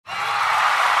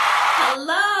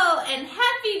Hello and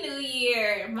Happy New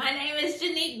Year. My name is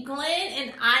Genique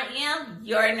and I am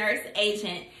your nurse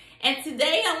agent. And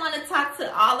today I want to talk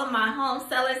to all of my home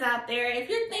sellers out there. If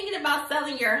you're thinking about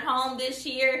selling your home this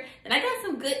year, then I got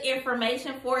some good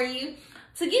information for you.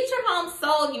 To get your home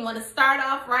sold, you want to start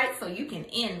off right so you can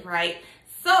end right.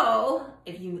 So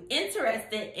if you're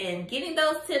interested in getting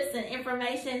those tips and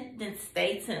information, then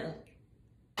stay tuned.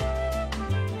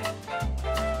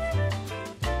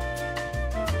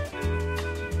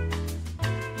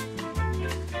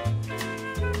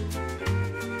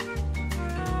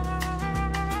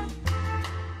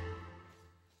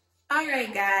 All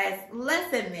right, guys,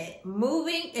 let's admit,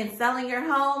 moving and selling your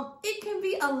home, it can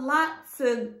be a lot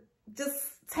to just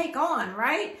take on,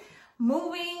 right?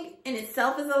 Moving in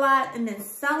itself is a lot, and then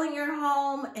selling your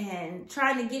home and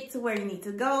trying to get to where you need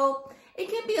to go, it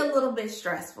can be a little bit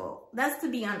stressful. That's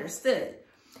to be understood.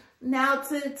 Now,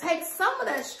 to take some of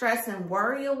that stress and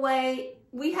worry away,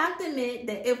 we have to admit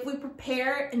that if we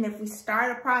prepare and if we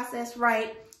start a process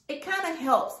right, it kind of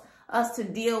helps us to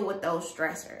deal with those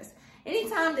stressors.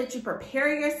 Anytime that you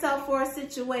prepare yourself for a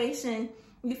situation,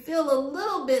 you feel a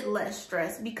little bit less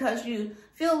stressed because you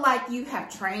feel like you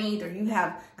have trained or you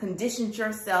have conditioned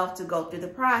yourself to go through the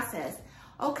process.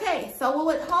 Okay, so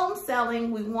with home selling,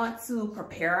 we want to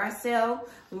prepare ourselves.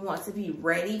 We want to be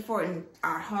ready for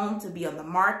our home to be on the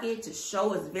market, to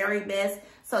show its very best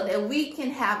so that we can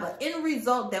have an end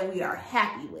result that we are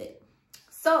happy with.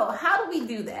 So how do we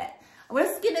do that?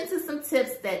 Let's get into some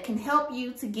tips that can help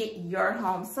you to get your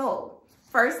home sold.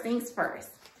 First things first,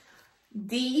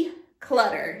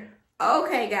 declutter.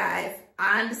 Okay, guys,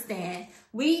 I understand.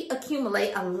 We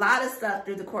accumulate a lot of stuff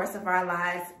through the course of our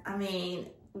lives. I mean,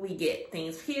 we get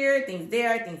things here, things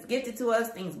there, things gifted to us,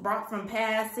 things brought from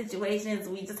past situations.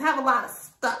 We just have a lot of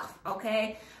stuff,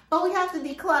 okay? But we have to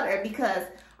declutter because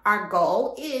our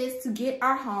goal is to get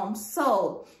our home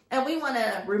sold. And we want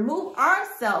to remove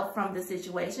ourselves from the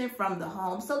situation, from the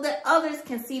home, so that others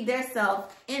can see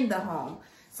themselves in the home.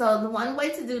 So the one way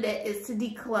to do that is to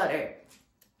declutter.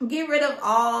 Get rid of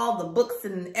all the books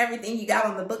and everything you got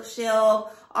on the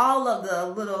bookshelf, all of the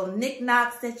little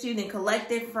knickknacks that you've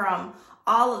collected from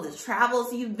all of the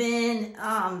travels you've been,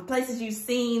 places you've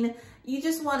seen. You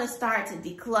just want to start to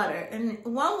declutter. And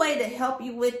one way to help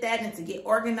you with that and to get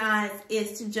organized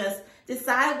is to just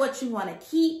decide what you want to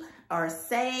keep or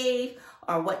save,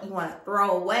 or what you want to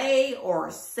throw away or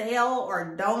sell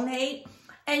or donate.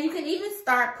 And you can even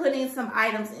start putting some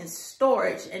items in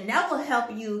storage, and that will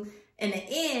help you in the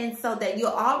end so that you'll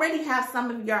already have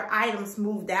some of your items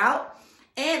moved out.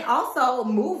 And also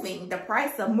moving, the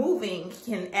price of moving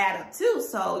can add up too.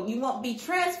 So you won't be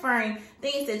transferring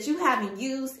things that you haven't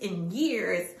used in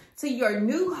years to your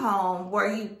new home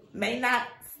where you may not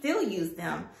still use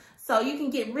them. So you can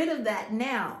get rid of that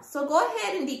now. So go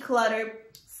ahead and declutter.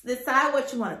 Decide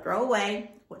what you want to throw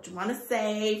away, what you want to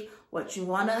save, what you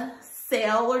want to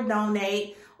sell or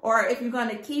donate, or if you're going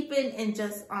to keep it and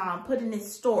just put it in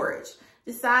storage.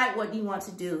 Decide what you want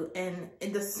to do. And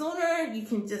the sooner you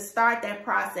can just start that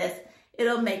process,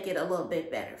 it'll make it a little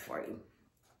bit better for you.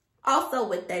 Also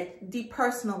with that,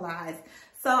 depersonalize.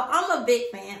 So I'm a big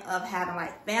fan of having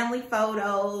like family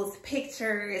photos,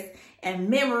 pictures, and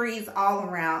memories all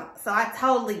around. So I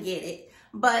totally get it.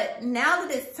 But now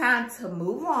that it's time to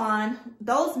move on,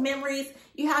 those memories,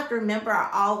 you have to remember, are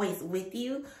always with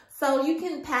you. So you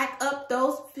can pack up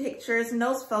those pictures and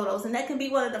those photos, and that can be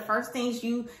one of the first things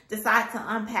you decide to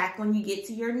unpack when you get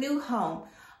to your new home.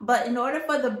 But in order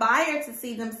for the buyer to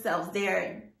see themselves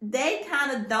there, they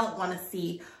kind of don't want to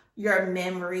see your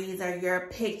memories or your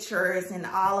pictures and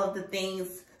all of the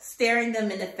things staring them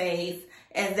in the face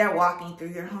as they're walking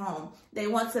through your home. They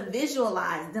want to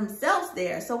visualize themselves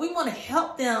there. So we want to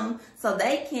help them so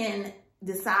they can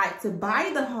decide to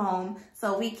buy the home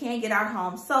so we can get our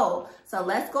home sold. So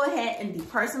let's go ahead and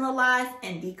depersonalize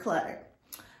and declutter.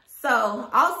 So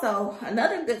also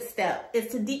another good step is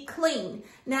to deep clean.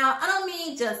 Now, I don't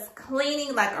mean just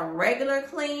cleaning like a regular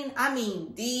clean. I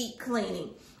mean deep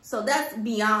cleaning. So that's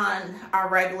beyond our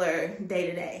regular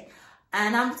day-to-day.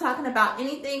 And I'm talking about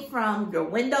anything from your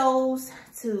windows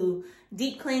to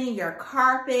deep cleaning your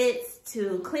carpets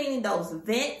to cleaning those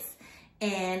vents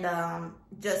and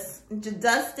just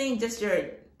dusting, just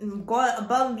your going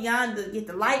above and beyond to get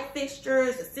the light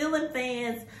fixtures, the ceiling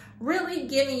fans, really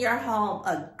giving your home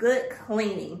a good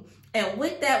cleaning. And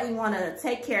with that, we want to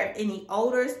take care of any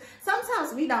odors.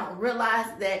 Sometimes we don't realize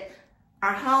that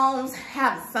our homes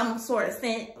have some sort of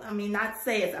scent. I mean, not to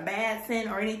say it's a bad scent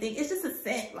or anything. It's just a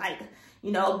scent, like,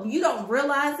 you know, you don't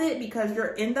realize it because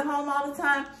you're in the home all the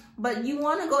time. But you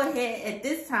want to go ahead at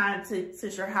this time,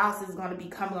 since your house is going to be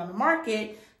coming on the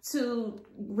market, to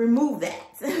remove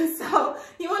that. So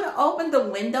you want to open the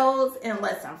windows and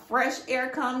let some fresh air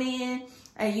come in,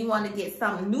 and you want to get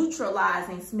some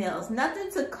neutralizing smells,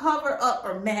 nothing to cover up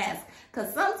or mask,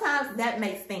 because sometimes that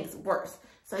makes things worse.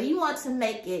 So you want to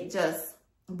make it just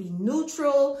be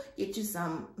neutral, get you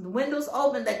some windows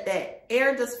open, let that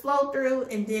air just flow through,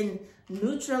 and then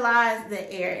neutralize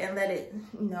the air and let it,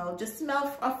 you know, just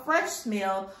smell a fresh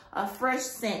smell, a fresh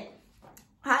scent.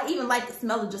 I even like the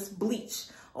smell of just bleach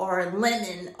or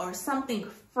lemon or something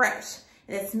fresh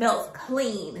that smells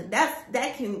clean.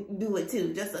 That can do it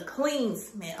too, just a clean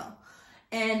smell.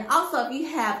 And also if you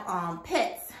have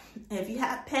pets, if you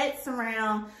have pets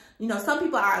around, you know, some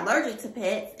people are allergic to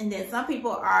pets, and then some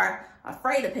people are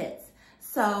afraid of pets.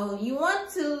 So you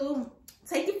want to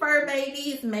take your fur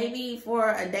babies maybe for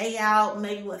a day out,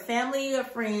 maybe with family or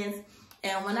friends.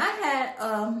 And when I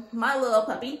had my little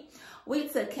puppy, we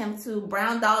took him to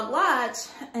Brown Dog Lodge,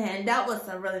 and that was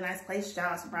a really nice place.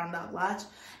 Shout out to Brown Dog Lodge.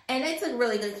 And they took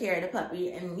really good care of the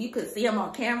puppy, and you could see him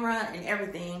on camera and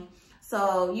everything.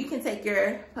 So you can take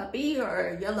your puppy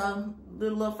or your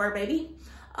little fur baby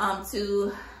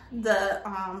to the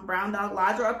Brown Dog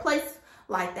Lodge or a place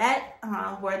like that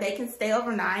where they can stay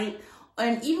overnight.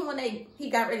 And even when he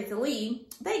got ready to leave,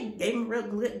 they gave him real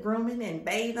good grooming and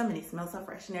bathed him, and he smells so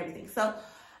fresh and everything. So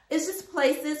it's just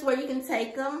places where you can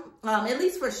take them, at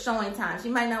least for showing times.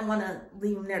 You might not want to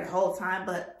leave them there the whole time,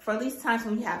 but for at least times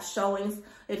when you have showings,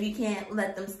 if you can't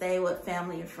let them stay with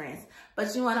family or friends.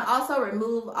 But you want to also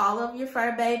remove all of your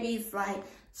fur babies, like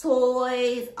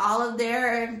toys, all of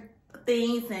their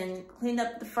things, and clean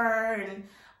up the fur and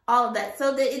all of that,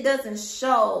 so that it doesn't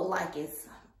show like it's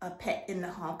a pet in the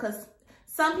home, because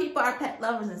some people are pet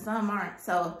lovers and some aren't.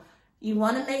 So you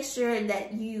want to make sure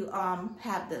that you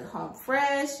have the home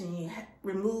fresh, and you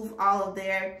remove all of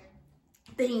their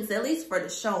things, at least for the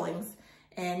showings,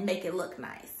 and make it look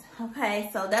nice. Okay,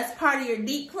 so that's part of your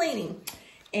deep cleaning.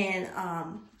 And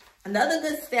another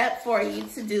good step for you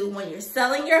to do when you're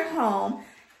selling your home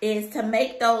is to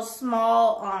make those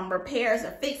small repairs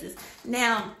or fixes.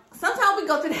 Now, sometimes we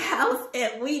go to the house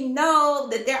and we know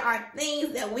that there are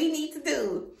things that we need to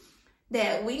do,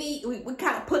 that we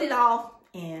kind of put it off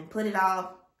and put it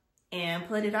off and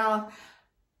put it off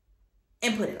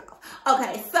and put it off.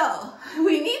 Okay, so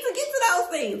we need to get to those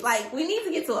things. Like, we need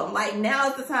to get to them. Like,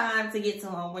 now is the time to get to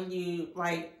them when you,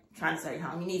 like, trying to sell your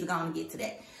home. You need to go on and get to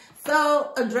that.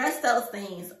 So address those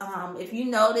things. If you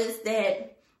notice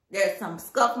that there's some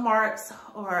scuff marks,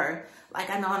 or like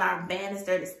I know on our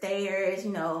banister, the stairs,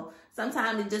 you know,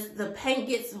 sometimes the paint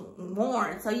gets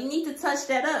worn. So you need to touch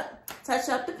that up. Touch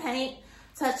up the paint,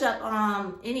 touch up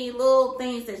any little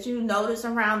things that you notice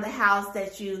around the house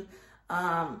that you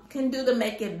can do to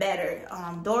make it better.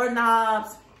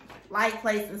 Doorknobs, light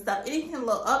plates and stuff, anything,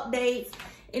 little updates,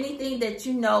 anything that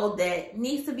you know that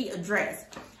needs to be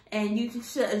addressed. And you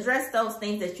should address those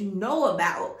things that you know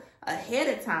about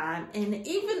ahead of time. And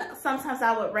even sometimes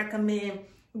I would recommend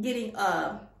getting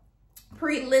a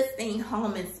pre-listing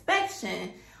home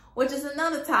inspection, which is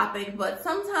another topic, but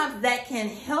sometimes that can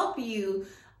help you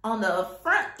on the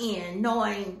front end,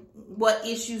 knowing what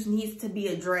issues needs to be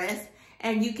addressed.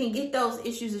 And you can get those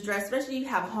issues addressed, especially if you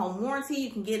have a home warranty,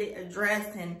 you can get it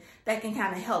addressed, and that can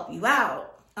kind of help you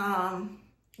out.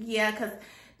 Yeah, because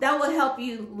that will help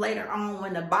you later on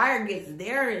when the buyer gets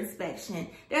their inspection.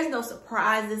 There's no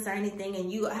surprises or anything,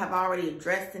 and you have already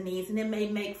addressed the needs, and it may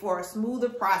make for a smoother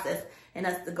process and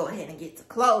us to go ahead and get to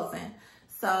closing.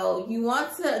 So you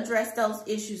want to address those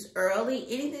issues early,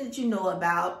 anything that you know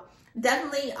about.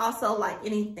 Definitely also like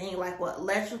anything like what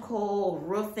electrical,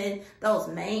 roofing, those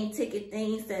main ticket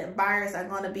things that buyers are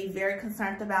going to be very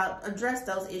concerned about. Address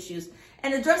those issues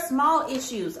and address small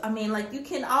issues. I mean, like you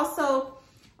can also,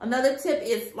 another tip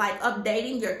is like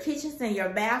updating your kitchens and your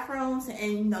bathrooms,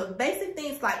 and you know, basic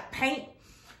things like paint,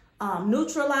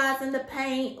 neutralizing the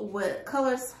paint with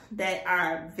colors that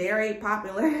are very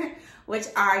popular, which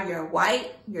are your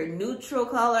white, your neutral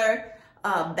color,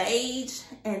 beige,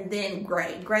 and then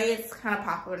gray. Gray is kind of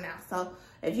popular now. So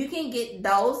if you can get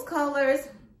those colors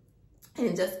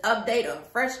and just update a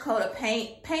fresh coat of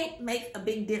paint, paint makes a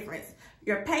big difference.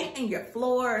 Your paint and your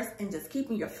floors, and just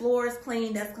keeping your floors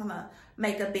clean, that's gonna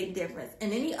make a big difference.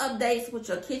 And any updates with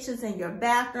your kitchens and your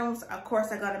bathrooms, of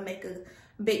course, are gonna make a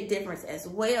big difference as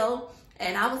well.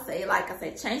 And I would say, like I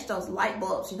said, change those light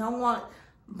bulbs. You don't want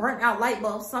burnt out light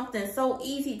bulbs, something so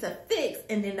easy to fix,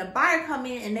 and then the buyer come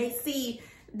in and they see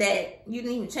that you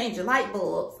didn't even change your light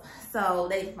bulbs. So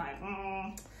they like,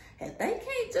 if they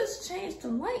can't just change the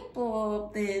light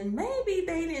bulb, then maybe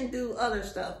they didn't do other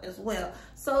stuff as well.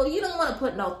 So you don't want to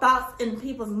put no thoughts in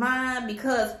people's mind,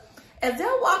 because if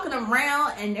they're walking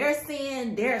around and they're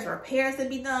seeing there's repairs to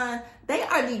be done, they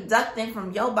are deducting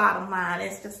from your bottom line.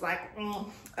 It's just like,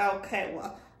 okay,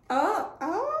 well, okay,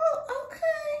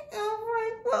 all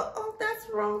right, well, oh, that's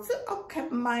wrong too. Okay,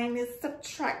 minus,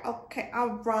 subtract, okay,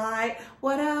 all right,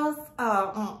 what else?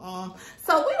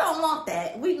 So we don't want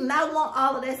that. We do not want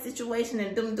all of that situation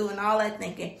and them doing all that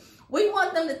thinking. We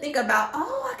want them to think about,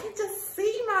 oh, I can just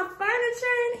see my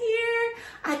furniture in here.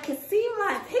 I can see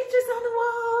my pictures on the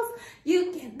walls.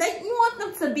 You want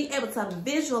them to be able to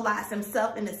visualize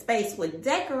themselves in the space with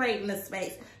decorating the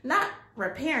space, not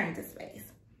repairing the space.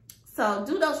 So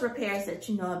do those repairs that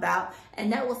you know about,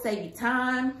 and that will save you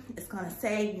time. It's going to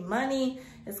save you money.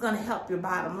 It's going to help your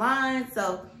bottom line.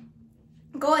 So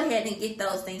go ahead and get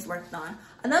those things worked on.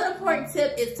 Another important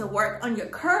tip is to work on your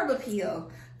curb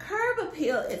appeal. Curb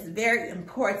appeal is very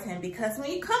important because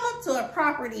when you come up to a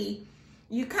property,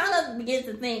 you kind of begin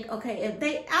to think, okay, if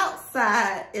they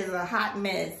outside is a hot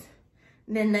mess,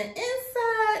 then the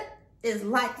inside is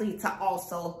likely to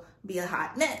also be a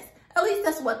hot mess. At least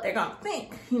that's what they're gonna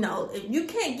think. You know, if you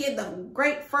can't give the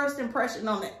great first impression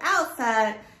on the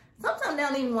outside, sometimes they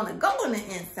don't even want to go on the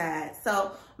inside.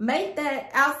 So make that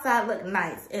outside look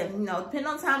nice. And, you know, depending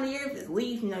on the time of year, if it's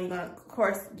leaves, you know, you're gonna, of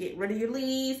course, get rid of your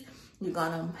leaves. You're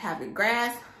gonna have your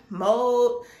grass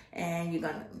mowed, and you're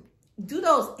gonna do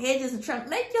those edges and trim.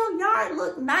 Make your yard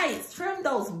look nice. Trim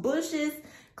those bushes,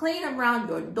 clean around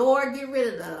your door, get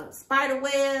rid of the spider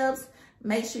webs,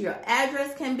 make sure your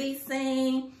address can be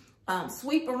seen.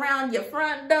 Sweep around your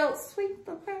front door. Sweep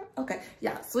around, okay,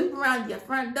 yeah, sweep around your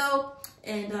front door,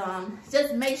 and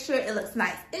just make sure it looks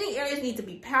nice. Any areas need to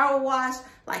be power washed,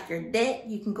 like your deck,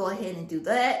 you can go ahead and do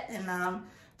that, and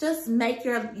just make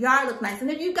your yard look nice.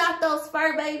 And if you got those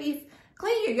fur babies,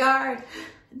 clean your yard.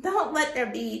 Don't let there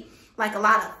be like a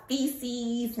lot of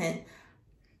feces and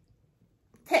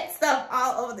pet stuff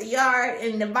all over the yard,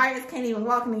 and the buyers can't even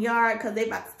walk in the yard because they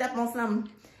about to step on something.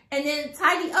 And then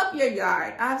tidy up your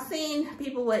yard. I've seen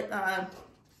people with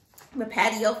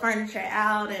patio furniture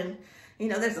out, and you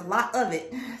know, there's a lot of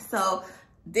it. So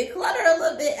declutter a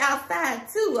little bit outside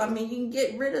too. I mean, you can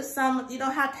get rid of some. You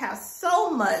don't have to have so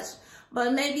much,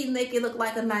 but maybe make it look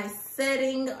like a nice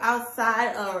setting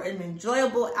outside, or an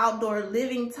enjoyable outdoor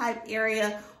living type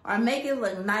area, or make it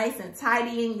look nice and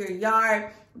tidy in your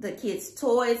yard. The kids'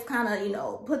 toys, kind of, you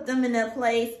know, put them in their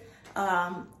place.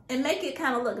 And make it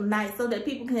kind of look nice so that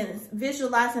people can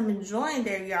visualize them enjoying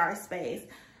their yard space,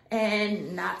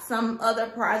 and not some other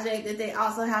project that they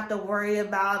also have to worry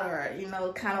about, or, you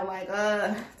know, kind of like,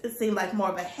 it seems like more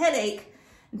of a headache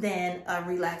than a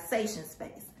relaxation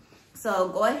space. So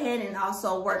go ahead and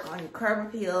also work on your curb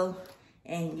appeal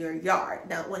and your yard.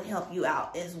 That would help you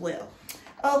out as well.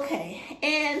 Okay,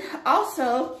 and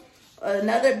also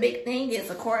another big thing is,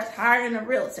 of course, hiring a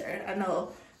realtor. I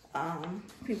know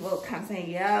people kind of say,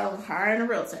 yeah, I'm hiring a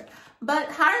realtor. But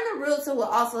hiring a realtor will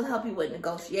also help you with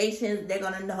negotiations. They're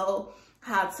going to know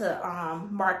how to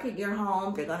market your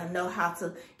home. They're going to know how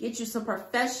to get you some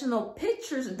professional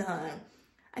pictures done.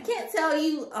 I can't tell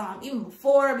you, even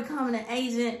before becoming an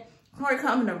agent, before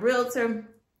becoming a realtor,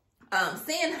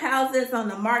 seeing houses on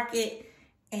the market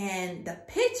and the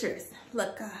pictures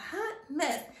look a hot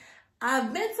mess.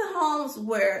 I've been to homes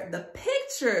where the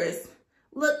pictures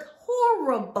look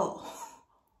horrible,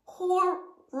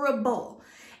 horrible.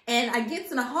 And I get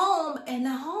to the home, and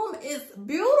the home is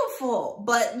beautiful,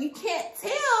 but you can't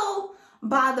tell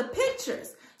by the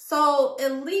pictures. So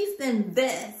at least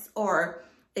invest, or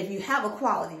if you have a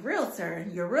quality realtor,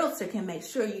 your realtor can make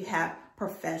sure you have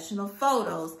professional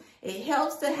photos. It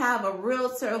helps to have a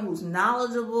realtor who's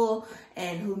knowledgeable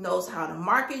and who knows how to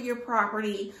market your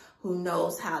property, who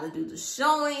knows how to do the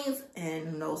showings, and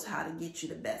who knows how to get you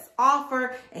the best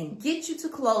offer and get you to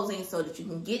closing so that you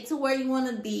can get to where you want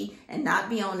to be and not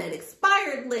be on that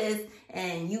expired list,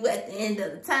 and you at the end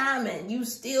of the time and you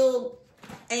still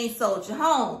ain't sold your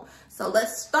home. So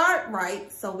let's start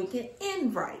right so we can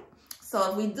end right. So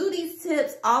if we do these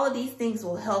tips, all of these things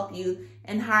will help you,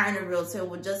 and hiring a realtor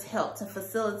will just help to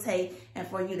facilitate and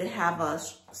for you to have a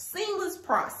seamless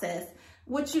process,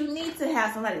 which you need to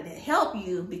have somebody to help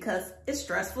you because it's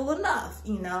stressful enough.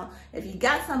 You know, if you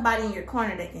got somebody in your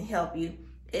corner that can help you,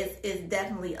 it's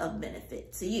definitely of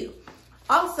benefit to you.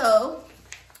 Also,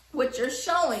 with your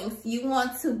showings, you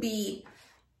want to be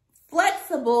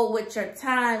flexible with your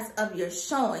times of your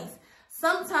showings.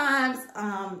 Sometimes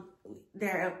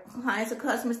there are clients or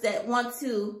customers that want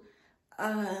to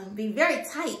be very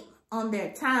tight on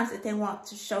their times that they want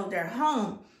to show their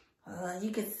home. You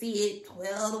can see it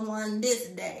 12 to 1 this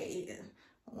day,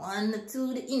 1 to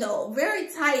 2, you know, very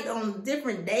tight on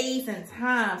different days and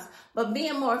times. But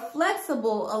being more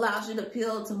flexible allows you to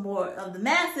appeal to more of the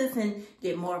masses and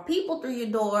get more people through your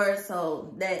doors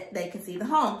so that they can see the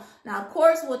home. Now, of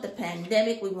course, with the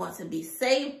pandemic, we want to be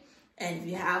safe. And if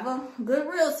you have a good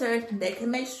realtor, they can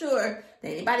make sure that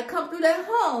anybody come through that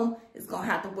home is going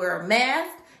to have to wear a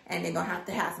mask, and they're going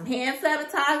to have some hand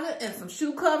sanitizer and some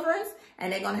shoe coverings,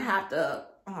 and they're going to have to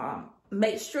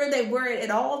make sure they wear it at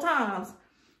all times,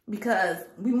 because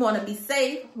we want to be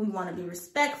safe. We want to be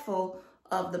respectful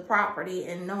of the property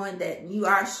and knowing that you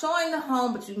are showing the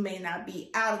home, but you may not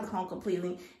be out of the home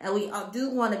completely. And we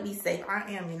do want to be safe.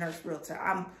 I am your nurse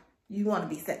realtor. You want to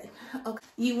be safe. Okay.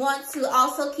 You want to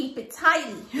also keep it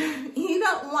tidy. You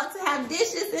don't want to have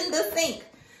dishes in the sink.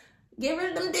 Get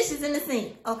rid of them dishes in the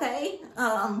sink, okay?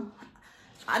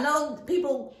 I know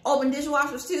people open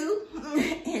dishwashers too,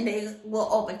 and they will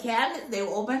open cabinets, they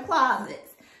will open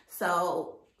closets.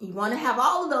 So you want to have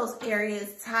all of those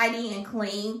areas tidy and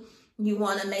clean. You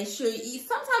want to make sure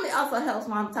sometimes it also helps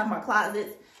when I'm talking about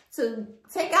closets to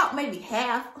take out maybe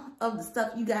half of the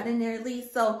stuff you got in there at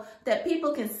least, so that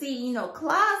people can see, you know,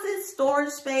 closets, storage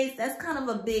space, that's kind of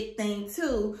a big thing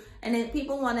too. And then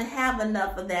people want to have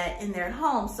enough of that in their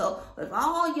home. So if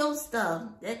all your stuff,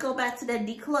 that go back to that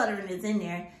decluttering is in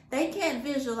there, they can't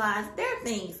visualize their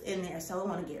things in there. So we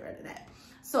want to get rid of that.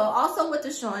 So also with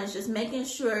the showing is just making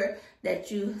sure that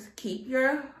you keep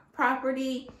your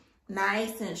property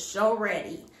nice and show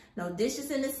ready. No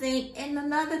dishes in the sink. And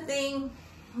another thing,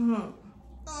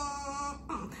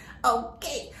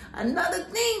 okay, another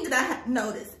thing that I have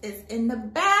noticed is in the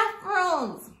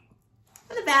bathrooms.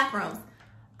 In the bathrooms,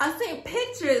 I've seen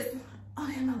pictures. Oh,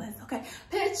 yeah, no, that's okay.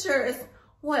 Pictures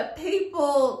with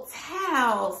people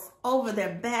towels over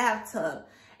their bathtub,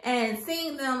 and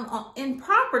seeing them in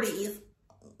properties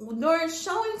during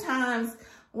showing times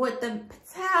with the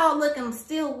towel looking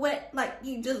still wet, like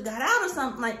you just got out or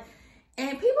something. Like, and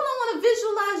people don't want to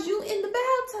visualize you in the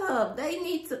bathtub.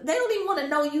 They don't even want to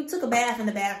know you took a bath in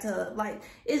the bathtub. Like,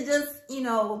 it's just, you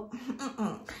know,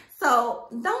 So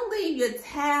don't leave your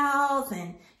towels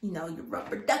and, you know, your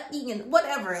rubber ducky and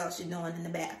whatever else you're doing in the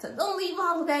bathtub. Don't leave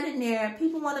all of that in there.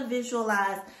 People want to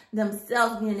visualize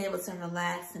themselves being able to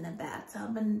relax in the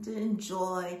bathtub and to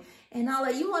enjoy and all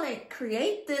that. You want to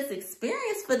create this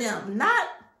experience for them, not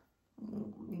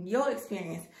your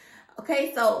experience.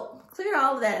 Okay, so clear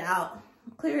all of that out.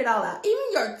 Clear it all out. Even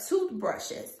your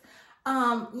toothbrushes.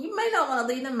 You may not want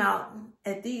to leave them out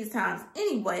at these times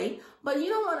anyway, but you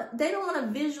don't want to, they don't want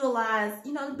to visualize,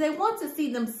 you know, they want to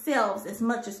see themselves as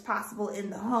much as possible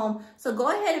in the home. So go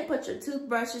ahead and put your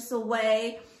toothbrushes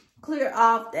away, clear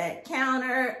off that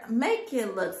counter, make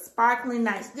it look sparkling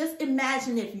nice. Just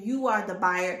imagine if you are the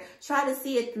buyer, try to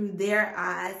see it through their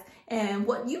eyes and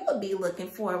what you would be looking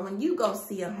for when you go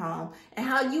see a home and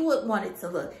how you would want it to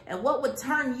look and what would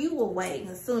turn you away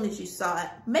as soon as you saw it.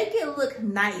 Make it look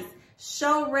nice.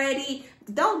 Show ready.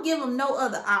 Don't give them no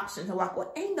other option to walk away.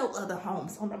 Ain't no other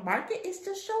homes on the market. It's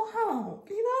just show home,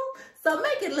 you know? So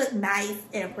make it look nice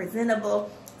and presentable.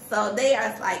 So they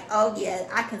are like, oh yeah,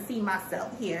 I can see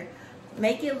myself here.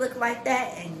 Make it look like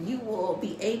that and you will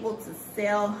be able to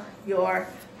sell your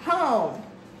home.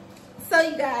 So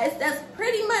you guys, that's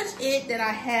pretty much it that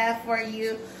I have for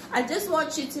you. I just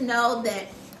want you to know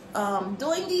that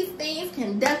doing these things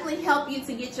can definitely help you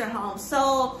to get your home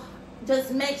sold.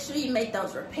 Just make sure you make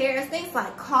those repairs. Things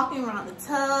like caulking around the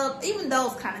tub, even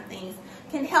those kind of things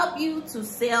can help you to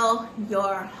sell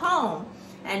your home.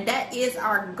 And that is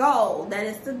our goal. That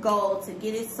is the goal, to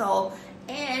get it sold.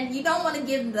 And you don't want to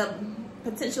give the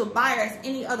potential buyers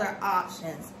any other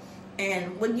options.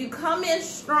 And when you come in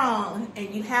strong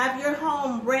and you have your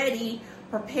home ready,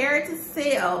 prepared to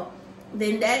sell,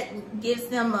 then that gives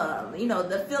them you know,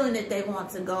 the feeling that they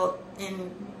want to go and,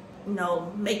 you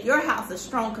know, make your house a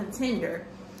strong contender.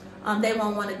 They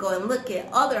won't want to go and look at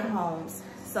other homes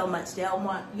so much. They'll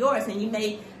want yours, and you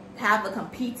may have a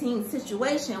competing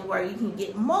situation where you can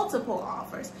get multiple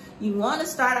offers. You want to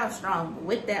start off strong, but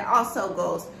with that also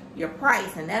goes your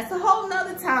price, and that's a whole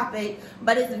nother topic,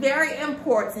 but it's very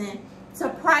important to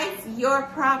price your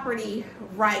property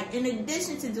right in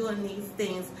addition to doing these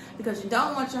things, because you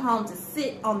don't want your home to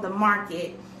sit on the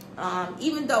market.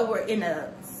 Even though we're in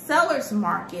a seller's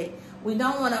market, we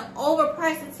don't want to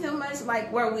overprice it too much,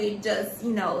 like where we just,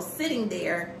 you know, sitting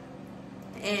there.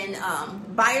 And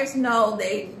buyers know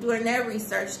they doing their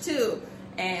research too,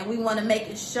 and we want to make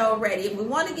it show ready. If we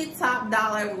want to get top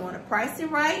dollar, we want to price it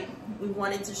right, we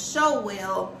want it to show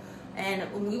well,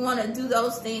 and we want to do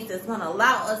those things that's going to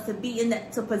allow us to be in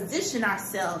that, to position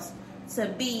ourselves to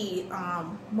be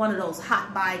one of those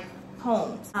hot buy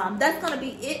homes. That's going to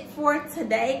be it for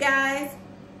today, guys.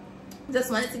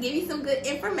 Just wanted to give you some good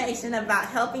information about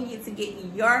helping you to get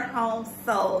your home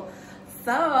sold.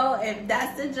 So if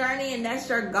that's the journey and that's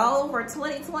your goal for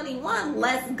 2021,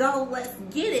 let's go, let's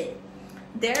get it.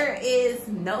 There is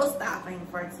no stopping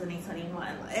for 2021.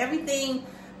 Everything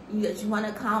that you want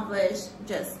to accomplish,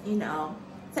 just, you know,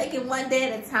 take it one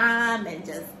day at a time and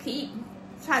just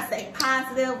try to stay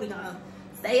positive. We're going to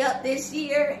stay up this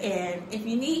year. And if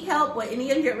you need help with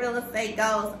any of your real estate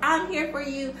goals, I'm here for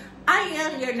you. I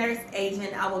am your nurse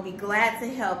agent. I will be glad to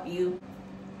help you.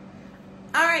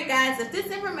 All right, guys, if this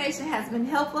information has been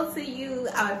helpful to you,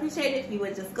 I would appreciate it if you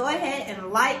would just go ahead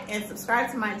and like and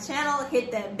subscribe to my channel.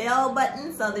 Hit that bell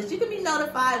button so that you can be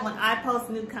notified when I post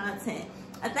new content.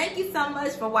 I thank you so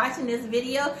much for watching this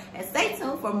video, and stay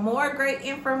tuned for more great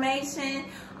information.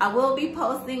 I will be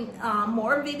posting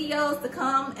more videos to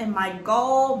come, and my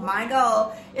goal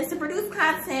is to produce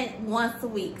content once a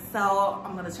week. So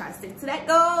I'm gonna try to stick to that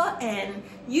goal, and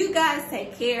you guys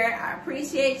take care. I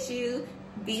appreciate you.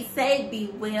 Be safe, be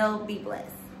well, be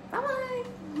blessed. Bye-bye.